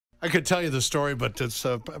I could tell you the story, but it's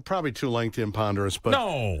probably too lengthy and ponderous. But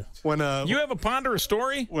No. when You have a ponderous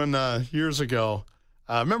story? when years ago,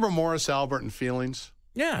 remember Morris Albert and Feelings?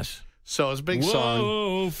 Yes. So it was a big Whoa,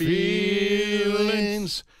 song.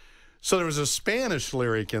 Feelings. So there was a Spanish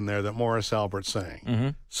lyric in there that Morris Albert sang. Mm-hmm.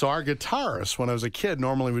 So our guitarist, when I was a kid,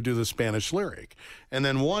 normally would do the Spanish lyric. And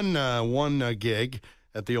then one gig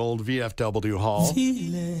at the old VFW hall,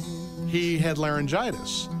 he had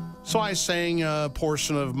laryngitis. So I sang a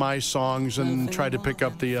portion of my songs and tried to pick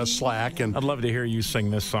up the slack. And I'd love to hear you sing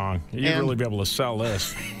this song. You'd really be able to sell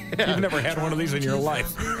this. You've never had one of these in your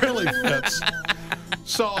life. really fits.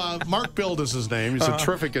 So Mark Bild is his name. He's a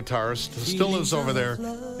terrific guitarist. Still lives over there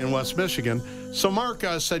in West Michigan. So Mark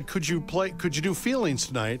said, "Could you do Feelings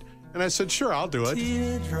tonight?" And I said, "Sure, I'll do it."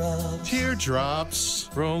 Teardrops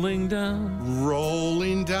rolling down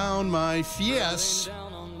my face.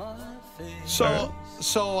 So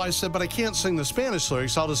I said, "But I can't sing the Spanish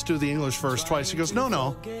lyrics. I'll just do the English verse twice." He goes,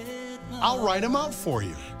 "No, I'll write them out for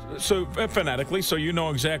you." So phonetically, so you know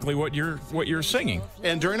exactly what you're singing.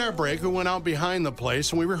 And during our break, we went out behind the place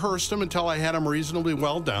and we rehearsed them until I had them reasonably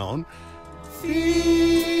well down.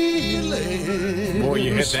 Feelings. Boy,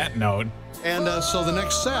 you hit that note. And so the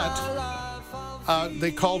next set,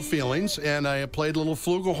 they called Feelings, and I played a little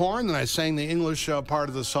flugelhorn, and I sang the English part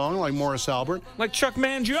of the song like Morris Albert. Like Chuck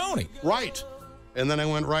Mangione. Right. And then I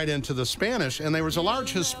went right into the Spanish, and there was a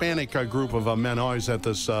large Hispanic group of men always at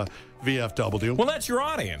this VFW. Well, that's your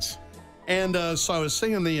audience. And so I was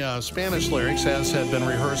singing the Spanish lyrics as had been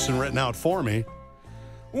rehearsed and written out for me.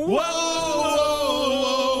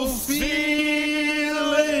 Whoa,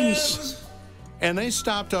 feelings. And they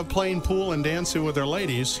stopped playing pool and dancing with their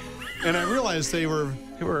ladies, and I realized they were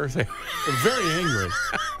very angry.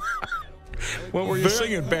 What were you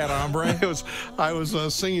singing, bad hombre? I was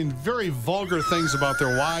singing very vulgar things about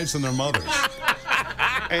their wives and their mothers.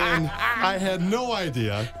 And I had no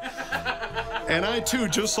idea. And I, too,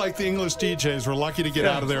 just like the English DJs, were lucky to get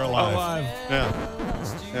out of there alive.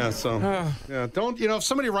 Yeah, so, don't, if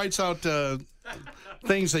somebody writes out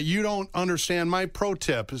things that you don't understand, my pro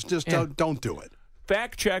tip is just don't do it.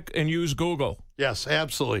 Fact check and use Google. Yes,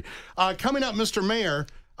 absolutely. Coming up, Mr. Mayor,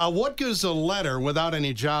 what gives a letter without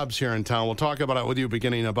any jobs here in town? We'll talk about it with you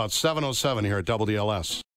beginning about 7:07 here at WLS.